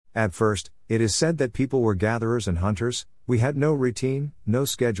At first, it is said that people were gatherers and hunters. We had no routine, no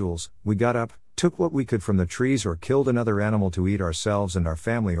schedules. We got up, took what we could from the trees or killed another animal to eat ourselves and our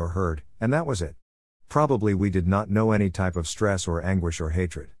family or herd, and that was it. Probably we did not know any type of stress or anguish or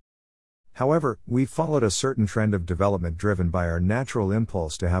hatred. However, we followed a certain trend of development driven by our natural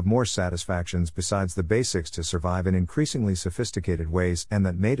impulse to have more satisfactions besides the basics to survive in increasingly sophisticated ways, and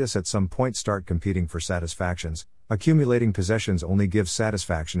that made us at some point start competing for satisfactions. Accumulating possessions only gives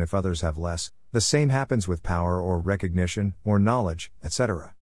satisfaction if others have less. The same happens with power or recognition, or knowledge,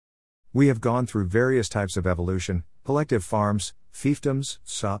 etc. We have gone through various types of evolution: collective farms, fiefdoms,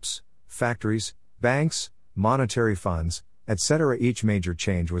 shops, factories, banks, monetary funds, etc. Each major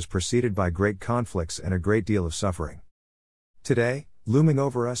change was preceded by great conflicts and a great deal of suffering. Today, looming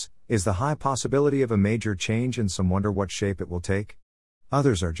over us, is the high possibility of a major change, and some wonder what shape it will take.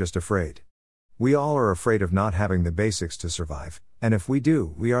 Others are just afraid. We all are afraid of not having the basics to survive, and if we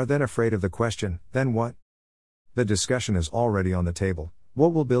do, we are then afraid of the question, then what? The discussion is already on the table.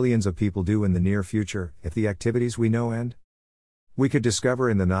 What will billions of people do in the near future, if the activities we know end? We could discover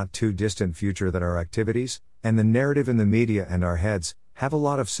in the not too distant future that our activities, and the narrative in the media and our heads, have a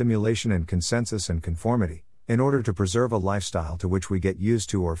lot of simulation and consensus and conformity, in order to preserve a lifestyle to which we get used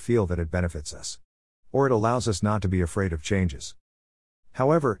to or feel that it benefits us. Or it allows us not to be afraid of changes.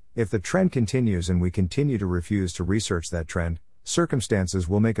 However, if the trend continues and we continue to refuse to research that trend, circumstances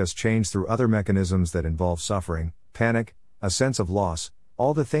will make us change through other mechanisms that involve suffering, panic, a sense of loss,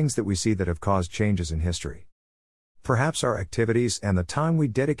 all the things that we see that have caused changes in history. Perhaps our activities and the time we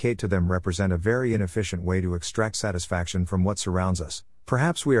dedicate to them represent a very inefficient way to extract satisfaction from what surrounds us.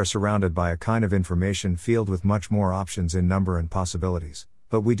 Perhaps we are surrounded by a kind of information field with much more options in number and possibilities,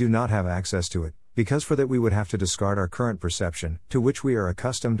 but we do not have access to it, because for that we would have to discard our current perception, to which we are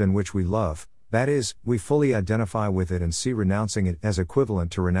accustomed and which we love. That is, we fully identify with it and see renouncing it as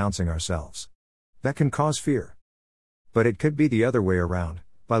equivalent to renouncing ourselves. That can cause fear. But it could be the other way around,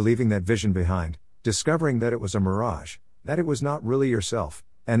 by leaving that vision behind, discovering that it was a mirage, that it was not really yourself,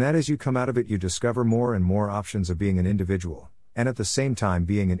 and that as you come out of it you discover more and more options of being an individual, and at the same time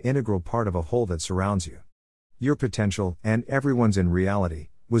being an integral part of a whole that surrounds you. Your potential, and everyone's in reality,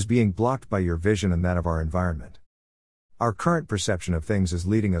 was being blocked by your vision and that of our environment. Our current perception of things is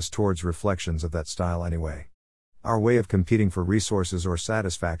leading us towards reflections of that style anyway. Our way of competing for resources or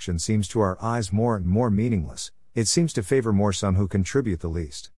satisfaction seems to our eyes more and more meaningless. It seems to favor more some who contribute the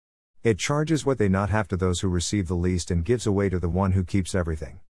least. It charges what they not have to those who receive the least and gives away to the one who keeps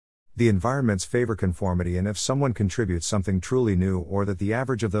everything. The environments favor conformity, and if someone contributes something truly new or that the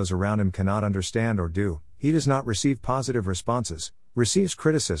average of those around him cannot understand or do, he does not receive positive responses, receives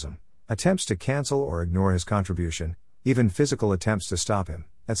criticism, attempts to cancel or ignore his contribution, even physical attempts to stop him,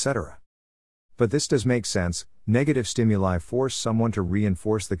 etc. But this does make sense. Negative stimuli force someone to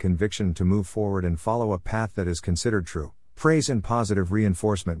reinforce the conviction to move forward and follow a path that is considered true. Praise and positive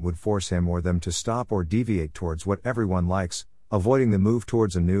reinforcement would force him or them to stop or deviate towards what everyone likes, avoiding the move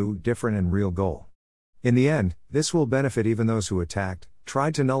towards a new, different and real goal. In the end, this will benefit even those who attacked,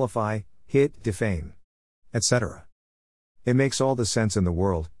 tried to nullify, hit, defame, etc. It makes all the sense in the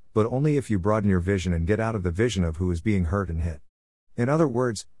world, but only if you broaden your vision and get out of the vision of who is being hurt and hit. In other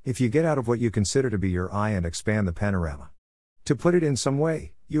words, if you get out of what you consider to be your eye and expand the panorama. To put it in some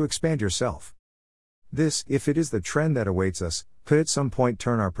way, you expand yourself. This, if it is the trend that awaits us, could at some point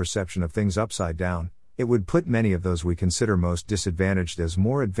turn our perception of things upside down. It would put many of those we consider most disadvantaged as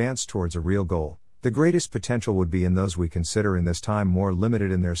more advanced towards a real goal. The greatest potential would be in those we consider in this time more limited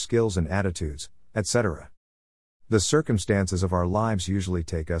in their skills and attitudes, etc. The circumstances of our lives usually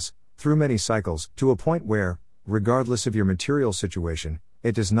take us, through many cycles, to a point where, regardless of your material situation,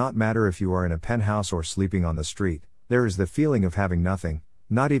 it does not matter if you are in a penthouse or sleeping on the street, there is the feeling of having nothing,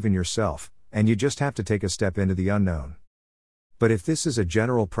 not even yourself, and you just have to take a step into the unknown. But if this is a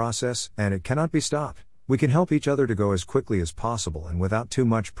general process, and it cannot be stopped, we can help each other to go as quickly as possible and without too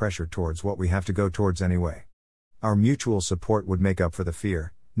much pressure towards what we have to go towards anyway. Our mutual support would make up for the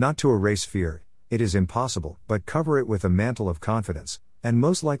fear, not to erase fear, it is impossible, but cover it with a mantle of confidence, and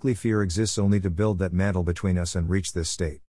most likely fear exists only to build that mantle between us and reach this state.